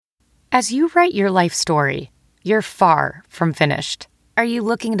As you write your life story, you're far from finished. Are you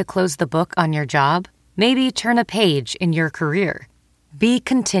looking to close the book on your job? Maybe turn a page in your career? Be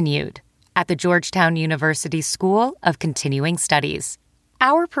continued at the Georgetown University School of Continuing Studies.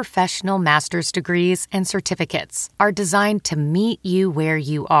 Our professional master's degrees and certificates are designed to meet you where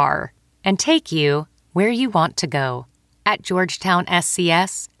you are and take you where you want to go. At Georgetown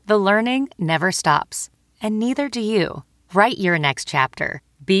SCS, the learning never stops, and neither do you. Write your next chapter.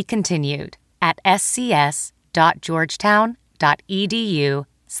 Be continued at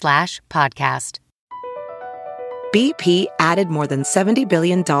scs.georgetown.edu/podcast. BP added more than $70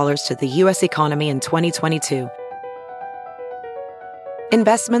 billion to the U.S. economy in 2022.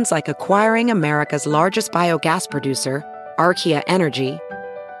 Investments like acquiring America's largest biogas producer, Archaea Energy,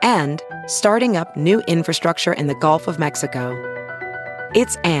 and starting up new infrastructure in the Gulf of Mexico.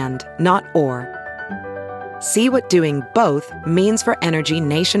 It's and, not or. See what doing both means for energy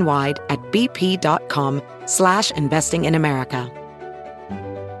nationwide at bp.com/investing in America.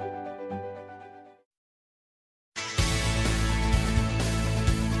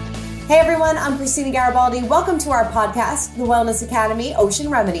 Hey everyone, I'm Christina Garibaldi. Welcome to our podcast, The Wellness Academy,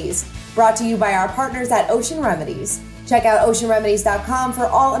 Ocean Remedies, brought to you by our partners at Ocean Remedies. Check out oceanremedies.com for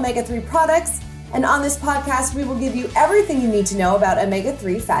all omega-3 products. And on this podcast, we will give you everything you need to know about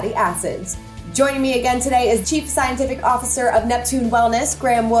omega-3 fatty acids. Joining me again today is Chief Scientific Officer of Neptune Wellness,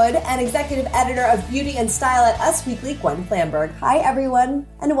 Graham Wood, and Executive Editor of Beauty and Style at Us Weekly, Gwen Flamberg. Hi, everyone,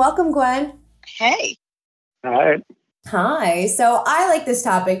 and welcome, Gwen. Hey. Hi. Hi. So I like this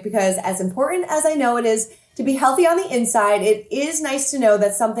topic because as important as I know it is to be healthy on the inside, it is nice to know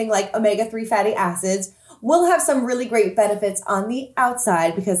that something like omega-3 fatty acids will have some really great benefits on the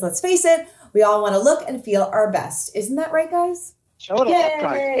outside because let's face it, we all want to look and feel our best. Isn't that right, guys? Totally.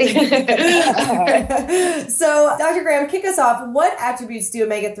 So, Dr. Graham, kick us off. What attributes do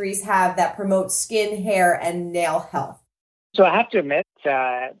omega-3s have that promote skin, hair, and nail health? So I have to admit,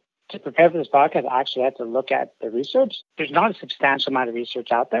 to prepare for this podcast, I actually had to look at the research. There's not a substantial amount of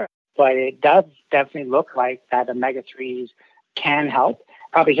research out there, but it does definitely look like that omega-3s can help.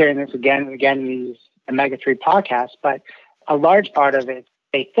 Probably hearing this again and again in these omega-3 podcasts, but a large part of it,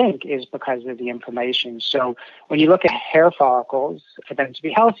 they think, is because of the inflammation. So when you look at hair follicles, for them to be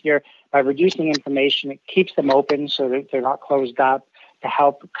healthier, by reducing inflammation, it keeps them open so that they're not closed up to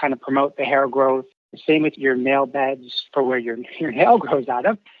help kind of promote the hair growth. The same with your nail beds for where your nail grows out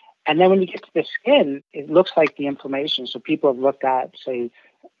of. And then when you get to the skin, it looks like the inflammation. So people have looked at, say,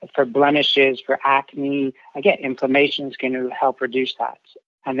 for blemishes, for acne, again, inflammation is going to help reduce that.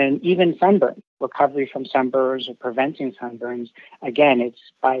 And then even sunburn, recovery from sunburns or preventing sunburns, again, it's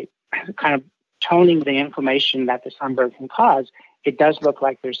by kind of toning the inflammation that the sunburn can cause, it does look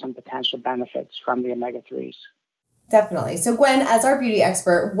like there's some potential benefits from the omega-3s. Definitely. So Gwen, as our beauty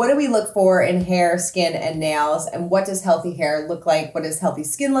expert, what do we look for in hair, skin, and nails? And what does healthy hair look like? What does healthy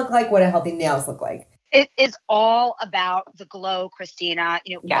skin look like? What do healthy nails look like? It is all about the glow, Christina.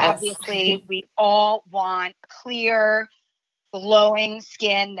 Yes. Obviously, we all want clear, glowing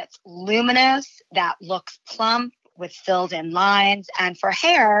skin that's luminous, that looks plump with filled in lines. And for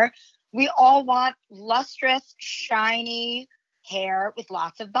hair, we all want lustrous, shiny hair with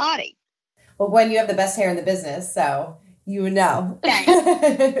lots of body. Well, Gwen, you have the best hair in the business, so you would know.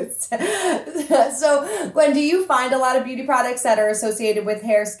 Thanks. So, Gwen, do you find a lot of beauty products that are associated with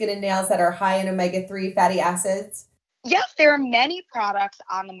hair, skin, and nails that are high in omega-3 fatty acids? Yes, there are many products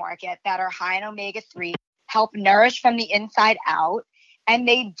on the market that are high in omega-3, help nourish from the inside out, and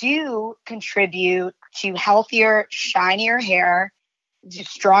they do contribute to healthier, shinier hair, to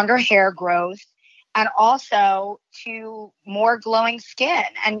stronger hair growth, and also to more glowing skin.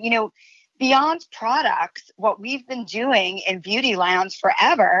 And, beyond products, what we've been doing in Beauty Lounge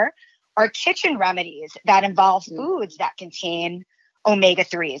forever are kitchen remedies that involve foods that contain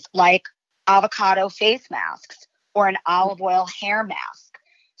omega-3s, like avocado face masks or an olive oil hair mask.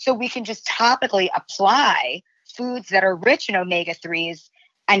 So we can just topically apply foods that are rich in omega-3s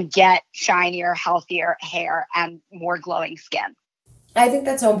and get shinier, healthier hair and more glowing skin. I think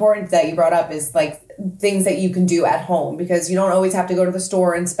that's so important that you brought up is like things that you can do at home because you don't always have to go to the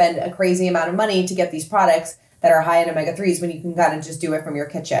store and spend a crazy amount of money to get these products that are high in omega-3s when you can kind of just do it from your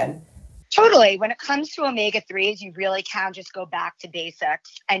kitchen. Totally. When it comes to omega-3s, you really can just go back to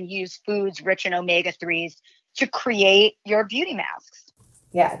basics and use foods rich in omega-3s to create your beauty masks.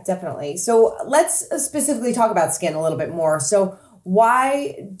 Yeah, definitely. So let's specifically talk about skin a little bit more. So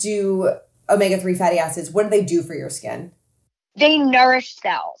why do omega-3 fatty acids, what do they do for your skin? They nourish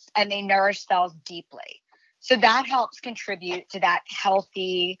cells and they nourish cells deeply. So that helps contribute to that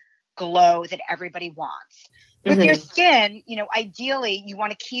healthy glow that everybody wants. With your skin, ideally you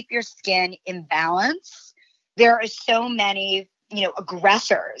want to keep your skin in balance. There are so many,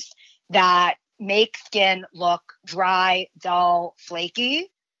 aggressors that make skin look dry, dull,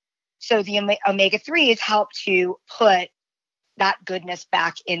 flaky. So the omega-3s help to put that goodness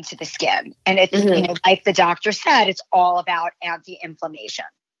back into the skin. And it's, like the doctor said, it's all about anti-inflammation.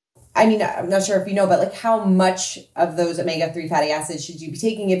 I mean, I'm not sure if you know, but like how much of those omega-3 fatty acids should you be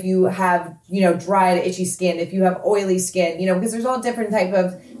taking if you have, dried, itchy skin, if you have oily skin, because there's all different type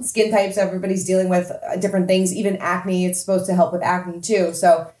of skin types. Everybody's dealing with different things, even acne. It's supposed to help with acne too.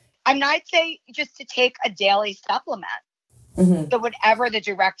 So I'd say just to take a daily supplement. So whatever the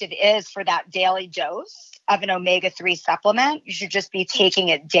directive is for that daily dose of an omega-3 supplement, you should just be taking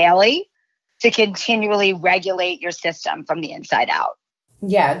it daily to continually regulate your system from the inside out.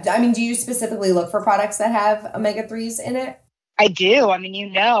 Yeah. I mean, do you specifically look for products that have omega-3s in it? I do. I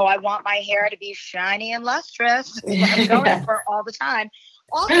mean, I want my hair to be shiny and lustrous. I'm going for all the time.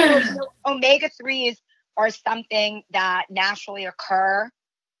 Also, omega-3s are something that naturally occur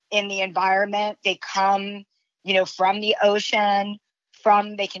in the environment. They come from the ocean,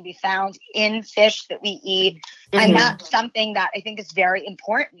 they can be found in fish that we eat. And that's something that I think is very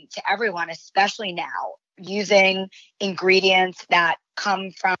important to everyone, especially now, using ingredients that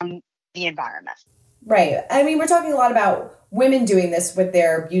come from the environment. Right. I mean, we're talking a lot about women doing this with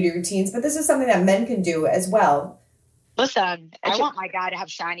their beauty routines, but this is something that men can do as well. Listen, I want my guy to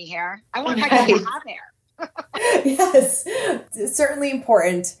have shiny hair. I want my guy to have hair. Yes. It's certainly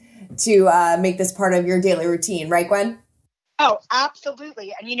important to make this part of your daily routine, right, Gwen? Oh,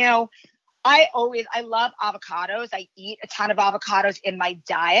 absolutely. And I love avocados. I eat a ton of avocados in my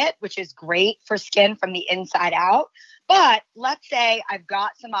diet, which is great for skin from the inside out. But let's say I've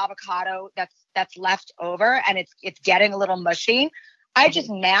got some avocado that's left over and it's getting a little mushy. I just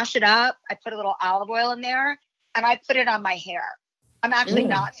mash it up. I put a little olive oil in there and I put it on my hair. I'm actually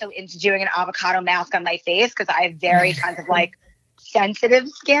not so into doing an avocado mask on my face because I have very kind of like sensitive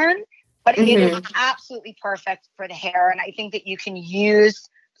skin, but it is absolutely perfect for the hair. And I think that you can use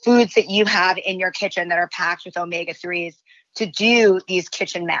foods that you have in your kitchen that are packed with omega-3s to do these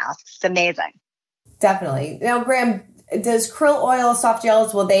kitchen masks. It's amazing. Definitely. Now, Graham, does krill oil, soft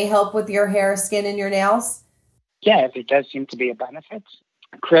gels, will they help with your hair, skin, and your nails? Yeah, there does seem to be a benefit.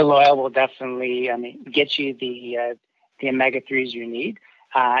 Krill oil will definitely get you the omega-3s you need.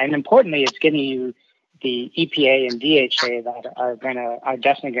 And importantly, it's getting you the EPA and DHA that are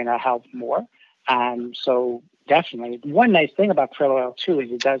definitely going to help more. So definitely. One nice thing about krill oil too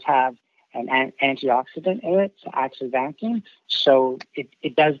is it does have an antioxidant in it, astaxanthin. So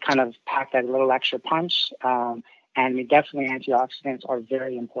it does kind of pack that little extra punch. And definitely antioxidants are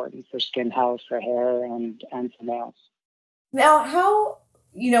very important for skin health, for hair, and for nails. Now, how,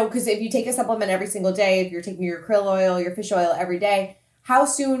 because if you take a supplement every single day, if you're taking your krill oil, your fish oil every day, how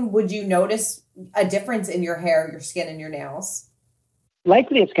soon would you notice a difference in your hair, your skin, and your nails?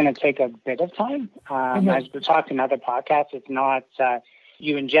 Likely it's going to take a bit of time. As we talked in other podcasts, it's not,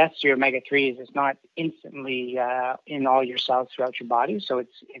 you ingest your omega-3s, it's not instantly in all your cells throughout your body. So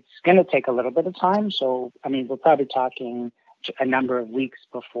it's going to take a little bit of time. So, we're probably talking a number of weeks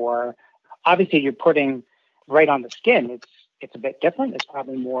before. Obviously, you're putting right on the skin. It's a bit different. That's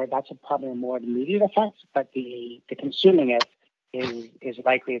probably a more immediate effect, but the consuming it is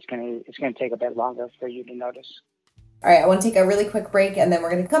likely it's going to take a bit longer for you to notice. All right, I want to take a really quick break, and then we're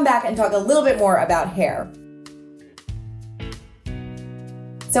going to come back and talk a little bit more about hair.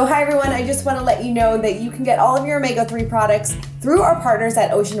 So hi everyone, I just want to let you know that you can get all of your omega-3 products through our partners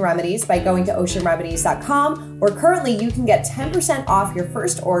at Ocean Remedies by going to oceanremedies.com, or currently you can get 10% off your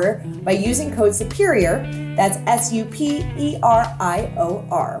first order by using code SUPERIOR, that's SUPERIOR.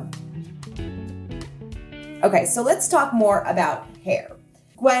 Okay, so let's talk more about hair.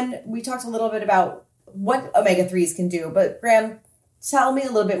 Gwen, we talked a little bit about what omega-3s can do, but Graham, tell me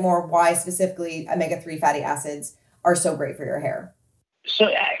a little bit more why specifically omega-3 fatty acids are so great for your hair. So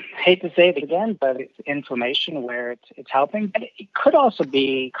I hate to say it again, but it's inflammation where it's helping. But it could also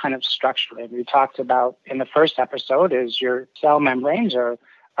be kind of structural. We talked about in the first episode is your cell membranes are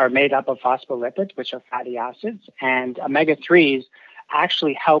made up of phospholipids, which are fatty acids, and omega-3s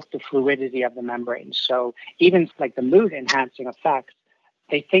actually help the fluidity of the membrane. So even like the mood enhancing effects,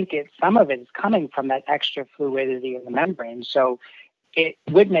 they think some of it is coming from that extra fluidity in the membrane. So it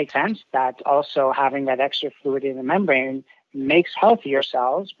would make sense that also having that extra fluidity in the membrane makes healthier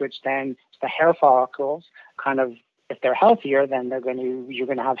cells, which then the hair follicles kind of, if they're healthier, then you're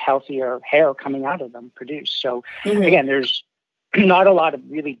going to have healthier hair coming out of them produced. So again, there's not a lot of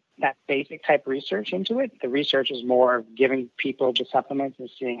really that basic type research into it. The research is more giving people the supplements and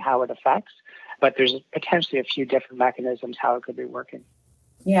seeing how it affects. but there's potentially a few different mechanisms how it could be working.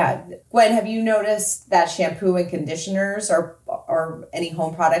 Yeah. Gwen, have you noticed that shampoo and conditioners or any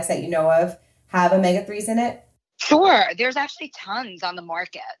home products that you know of have omega-3s in it? Sure. There's actually tons on the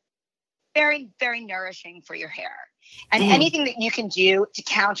market. Very, very nourishing for your hair. And anything that you can do to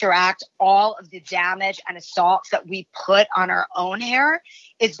counteract all of the damage and assaults that we put on our own hair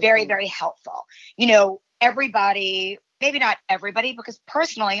is very, very helpful. You know, everybody, maybe not everybody, because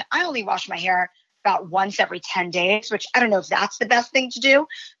personally, I only wash my hair about once every 10 days, which I don't know if that's the best thing to do,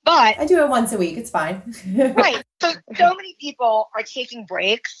 but I do it once a week. It's fine. Right. So many people are taking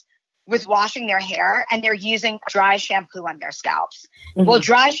breaks with washing their hair and they're using dry shampoo on their scalps. Well,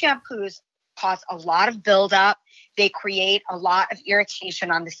 dry shampoos cause a lot of buildup. They create a lot of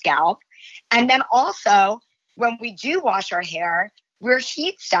irritation on the scalp. And then also, when we do wash our hair, we're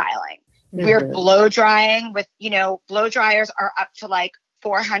heat styling. We're blow drying with, blow dryers are up to like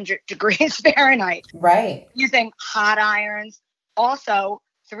 400 degrees Fahrenheit. Right. Using hot irons, also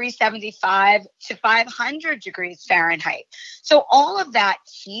 375 to 500 degrees Fahrenheit. So all of that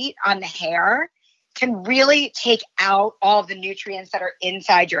heat on the hair can really take out all of the nutrients that are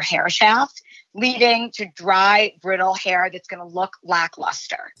inside your hair shaft, leading to dry, brittle hair that's going to look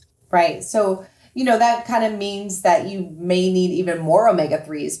lackluster. Right. So, that kind of means that you may need even more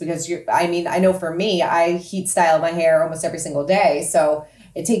omega-3s because I know for me, I heat style my hair almost every single day. So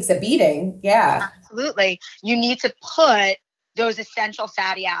it takes a beating. Yeah. Absolutely. You need to put those essential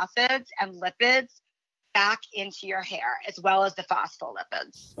fatty acids and lipids back into your hair, as well as the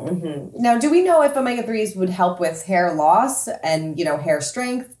phospholipids. Now, do we know if omega-3s would help with hair loss and, hair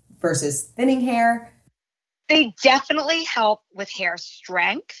strength versus thinning hair? They definitely help with hair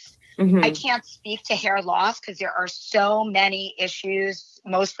strength. I can't speak to hair loss because there are so many issues,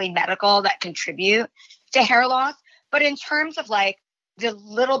 mostly medical, that contribute to hair loss. But in terms of like the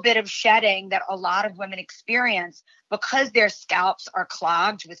little bit of shedding that a lot of women experience because their scalps are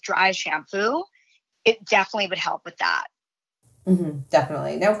clogged with dry shampoo, it definitely would help with that.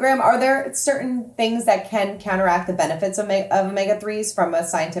 Definitely. Now, Graham, are there certain things that can counteract the benefits of omega-3s from a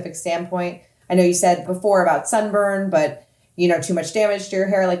scientific standpoint? I know you said before about sunburn, but too much damage to your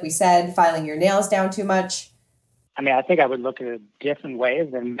hair, like we said, filing your nails down too much. I mean, I think I would look at it different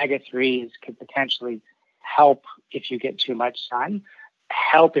ways. And omega-3s could potentially help if you get too much sun,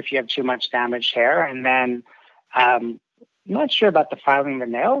 help if you have too much damaged hair. And then I'm not sure about the filing the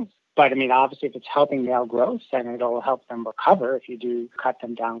nails, but I mean, obviously, if it's helping nail growth, then it'll help them recover if you do cut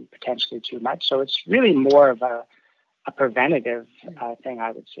them down potentially too much. So it's really more of a preventative thing,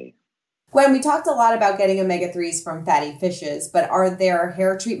 I would say. Gwen, we talked a lot about getting omega-3s from fatty fishes, but are there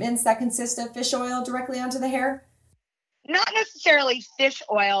hair treatments that consist of fish oil directly onto the hair? Not necessarily fish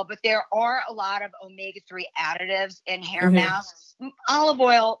oil, but there are a lot of omega-3 additives in hair masks. Olive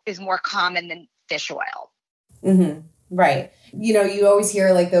oil is more common than fish oil. Right. You always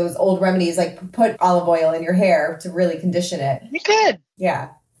hear like those old remedies, like put olive oil in your hair to really condition it. You could. Yeah.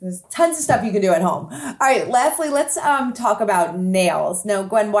 There's tons of stuff you can do at home. All right. Lastly, let's talk about nails. Now,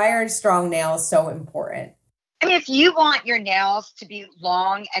 Gwen, why are strong nails so important? I mean, if you want your nails to be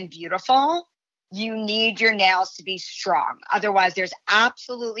long and beautiful, you need your nails to be strong. Otherwise, there's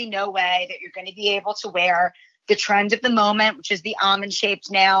absolutely no way that you're going to be able to wear the trend of the moment, which is the almond-shaped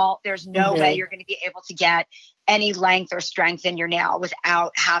nail. There's no way you're going to be able to get any length or strength in your nail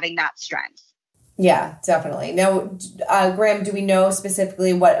without having that strength. Yeah, definitely. Now, Graham, do we know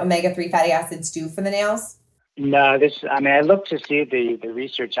specifically what omega-3 fatty acids do for the nails? No, I looked to see the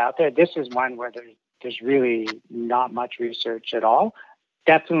research out there. This is one where there's really not much research at all.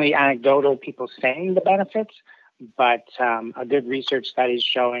 Definitely anecdotal, people saying the benefits, but a good research study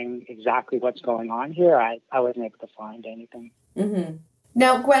showing exactly what's going on here, I wasn't able to find anything.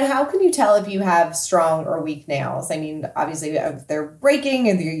 Now, Gwen, how can you tell if you have strong or weak nails? I mean, obviously, if they're breaking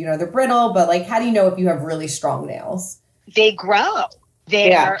and they're brittle, but like, how do you know if you have really strong nails? They grow.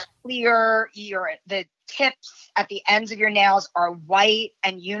 They're clear. The tips at the ends of your nails are white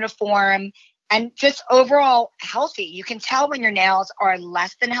and uniform and just overall healthy. You can tell when your nails are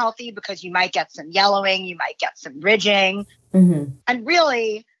less than healthy because you might get some yellowing, you might get some ridging. And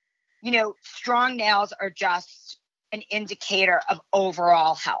really, strong nails are just an indicator of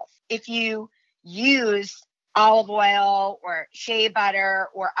overall health. If you use olive oil or shea butter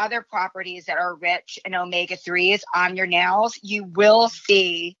or other properties that are rich in omega-3s on your nails, you will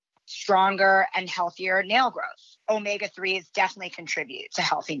see stronger and healthier nail growth. Omega-3s definitely contribute to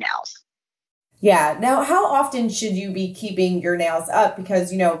healthy nails. Yeah. Now, how often should you be keeping your nails up?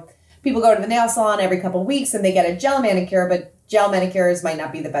 Because, people go to the nail salon every couple of weeks and they get a gel manicure, but gel manicures might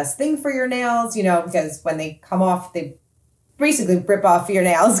not be the best thing for your nails, because when they come off, they basically rip off your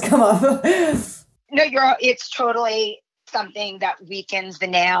nails, come off. No, it's totally something that weakens the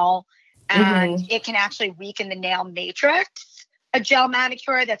nail, and it can actually weaken the nail matrix. A gel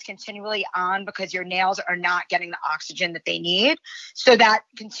manicure that's continually on because your nails are not getting the oxygen that they need. So that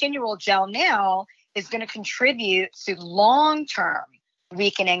continual gel nail is going to contribute to long-term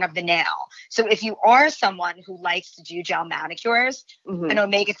weakening of the nail. So if you are someone who likes to do gel manicures, an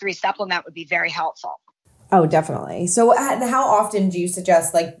omega-3 supplement would be very helpful. Oh, definitely. So how often do you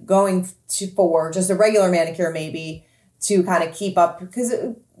suggest like going for just a regular manicure maybe to kind of keep up? Because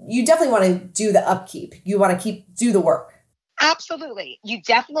you definitely want to do the upkeep. You want to do the work. Absolutely. You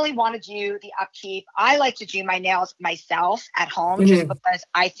definitely want to do the upkeep. I like to do my nails myself at home just because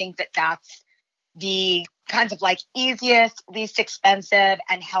I think that that's the kinds of like easiest, least expensive,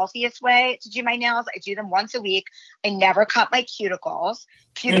 and healthiest way to do my nails. I do them once a week. I never cut my cuticles.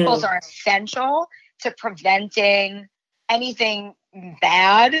 Cuticles are essential to preventing anything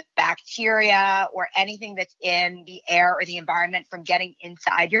bad, bacteria, or anything that's in the air or the environment from getting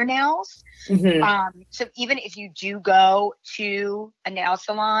inside your nails. So even if you do go to a nail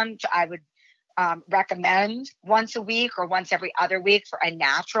salon, I would recommend once a week or once every other week for a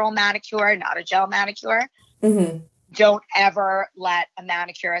natural manicure, not a gel manicure. Don't ever let a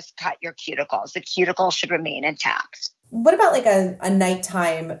manicurist cut your cuticles. The cuticles should remain intact. What about like a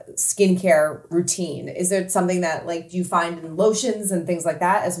nighttime skincare routine? Is there something that like you find in lotions and things like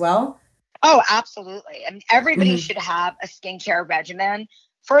that as well? Oh, absolutely. I mean, everybody should have a skincare regimen.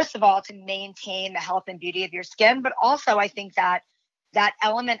 First of all, to maintain the health and beauty of your skin, but also I think that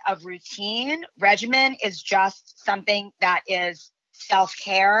element of routine regimen is just something that is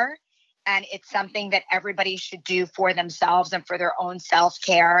self-care, and it's something that everybody should do for themselves and for their own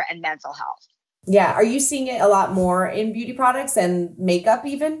self-care and mental health. Yeah. Are you seeing it a lot more in beauty products and makeup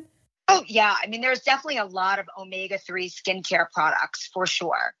even? Oh, yeah. I mean, there's definitely a lot of omega-3 skincare products for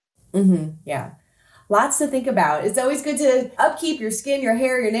sure. Yeah. Lots to think about. It's always good to upkeep your skin, your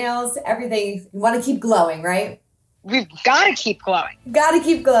hair, your nails, everything. You want to keep glowing, right? We've got to keep glowing. Got to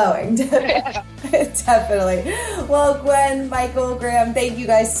keep glowing. Definitely. Well, Gwen, Michael, Graham, thank you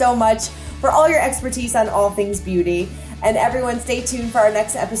guys so much for all your expertise on all things beauty. And everyone, stay tuned for our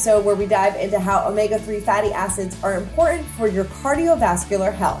next episode where we dive into how omega-3 fatty acids are important for your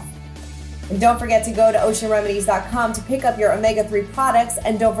cardiovascular health. And don't forget to go to oceanremedies.com to pick up your omega-3 products.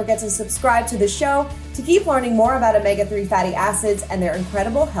 And don't forget to subscribe to the show to keep learning more about omega-3 fatty acids and their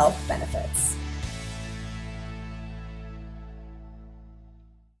incredible health benefits.